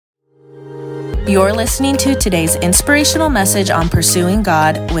You're listening to today's inspirational message on pursuing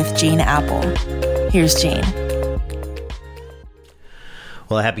God with Gene Apple. Here's Gene.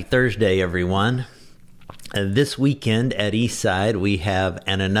 Well, happy Thursday, everyone. This weekend at Eastside, we have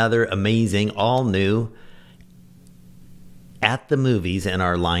another amazing, all-new At the Movies in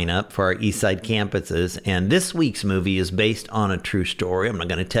our lineup for our Eastside campuses. And this week's movie is based on a true story. I'm not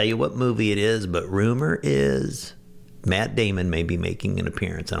going to tell you what movie it is, but rumor is Matt Damon may be making an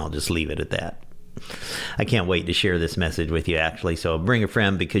appearance, and I'll just leave it at that. I can't wait to share this message with you, actually. So bring a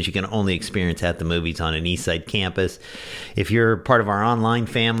friend, because you can only experience At the Movies on an Eastside campus. If you're part of our online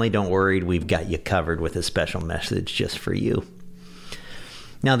family, don't worry. We've got you covered with a special message just for you.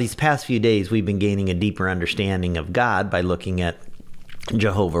 Now, these past few days, we've been gaining a deeper understanding of God by looking at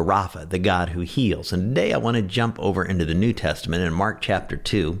Jehovah Rapha, the God who heals. And today I want to jump over into the New Testament in Mark chapter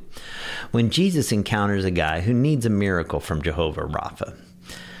 2, when Jesus encounters a guy who needs a miracle from Jehovah Rapha.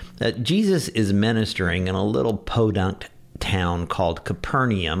 Jesus is ministering in a little podunk town called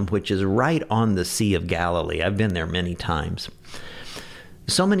Capernaum, which is right on the Sea of Galilee. I've been there many times.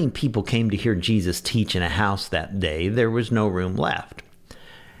 So many people came to hear Jesus teach in a house that day, there was no room left.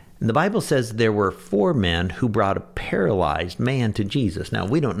 And the Bible says there were 4 men who brought a paralyzed man to Jesus. Now,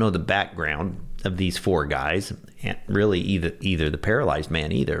 we don't know the background of these 4 guys, and really either the paralyzed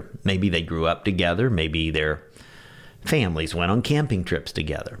man either. Maybe they grew up together, maybe their families went on camping trips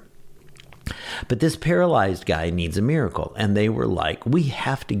together. But this paralyzed guy needs a miracle, and they were like, we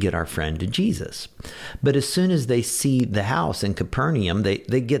have to get our friend to Jesus. But as soon as they see the house in Capernaum, they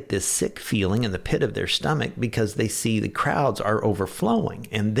get this sick feeling in the pit of their stomach, because they see the crowds are overflowing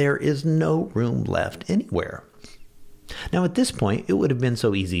and there is no room left anywhere. Now, at this point, it would have been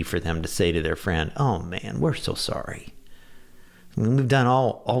so easy for them to say to their friend, oh man, we're so sorry. I mean, we've done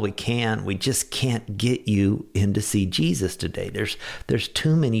all we can. We just can't get you in to see Jesus today. There's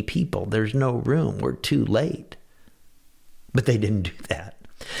too many people. There's no room. We're too late. But they didn't do that.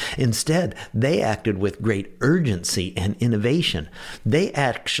 Instead, they acted with great urgency and innovation. They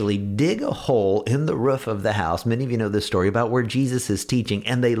actually dig a hole in the roof of the house. Many of you know this story about where Jesus is teaching,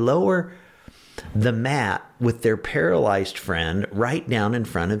 and they lower the mat with their paralyzed friend right down in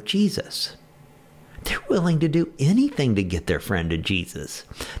front of Jesus. They're willing to do anything to get their friend to Jesus.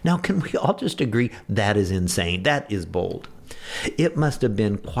 Now, can we all just agree that is insane? That is bold. It must have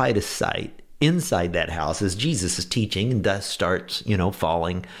been quite a sight inside that house as Jesus is teaching, and dust starts,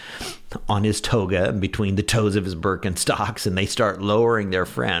 falling on his toga between the toes of his Birkenstocks, and they start lowering their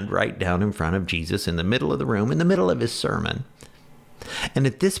friend right down in front of Jesus in the middle of the room, in the middle of his sermon. And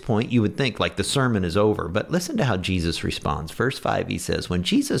at this point, you would think like the sermon is over, but listen to how Jesus responds. Verse 5, he says, when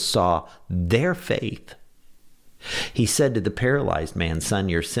Jesus saw their faith, he said to the paralyzed man, son,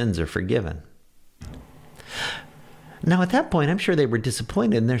 your sins are forgiven. Now, at that point, I'm sure they were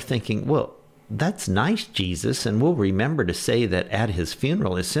disappointed, and they're thinking, well, that's nice, Jesus, and we'll remember to say that at his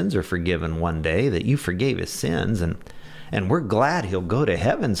funeral, his sins are forgiven one day, that you forgave his sins, and we're glad he'll go to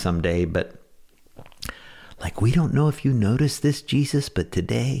heaven someday, but we don't know if you noticed this, Jesus, but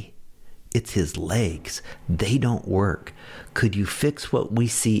today it's his legs. They don't work. Could you fix what we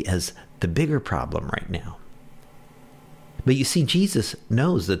see as the bigger problem right now? But you see, Jesus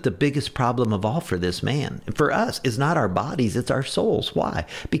knows that the biggest problem of all for this man, for us, is not our bodies, it's our souls. Why?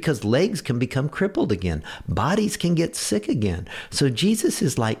 Because legs can become crippled again. Bodies can get sick again. So Jesus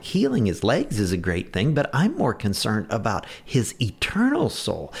is like, healing his legs is a great thing, but I'm more concerned about his eternal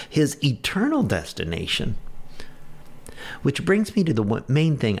soul, his eternal destination. Which brings me to the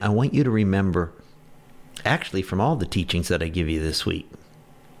main thing I want you to remember, actually, from all the teachings that I give you this week.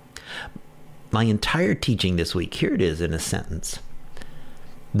 My entire teaching this week, here it is in a sentence.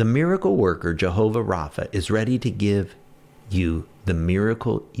 The miracle worker, Jehovah Rapha, is ready to give you the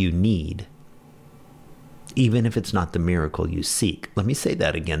miracle you need, even if it's not the miracle you seek. Let me say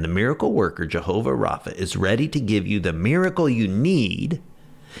that again. The miracle worker, Jehovah Rapha, is ready to give you the miracle you need,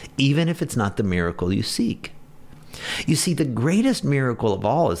 even if it's not the miracle you seek. You see, the greatest miracle of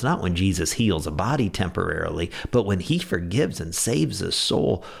all is not when Jesus heals a body temporarily, but when he forgives and saves a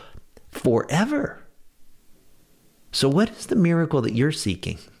soul forever. So what is the miracle that you're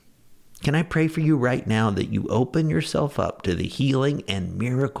seeking? Can I pray for you right now that you open yourself up to the healing and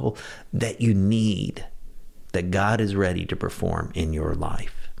miracle that you need, that God is ready to perform in your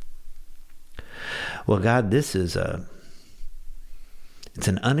life? Well, God, this is it's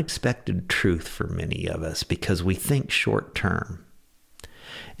an unexpected truth for many of us, because we think short term,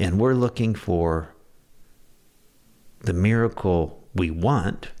 and we're looking for the miracle we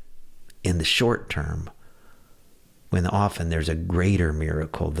want in the short term, when often there's a greater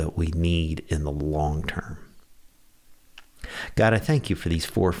miracle that we need in the long term. God, I thank you for these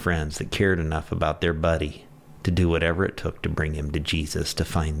 4 friends that cared enough about their buddy to do whatever it took to bring him to Jesus, to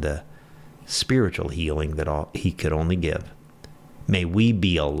find the spiritual healing that he could only give. May we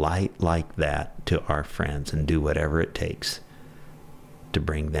be a light like that to our friends and do whatever it takes to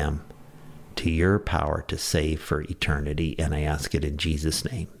bring them to your power to save for eternity. And I ask it in Jesus'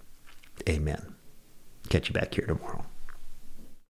 name. Amen. Catch you back here tomorrow.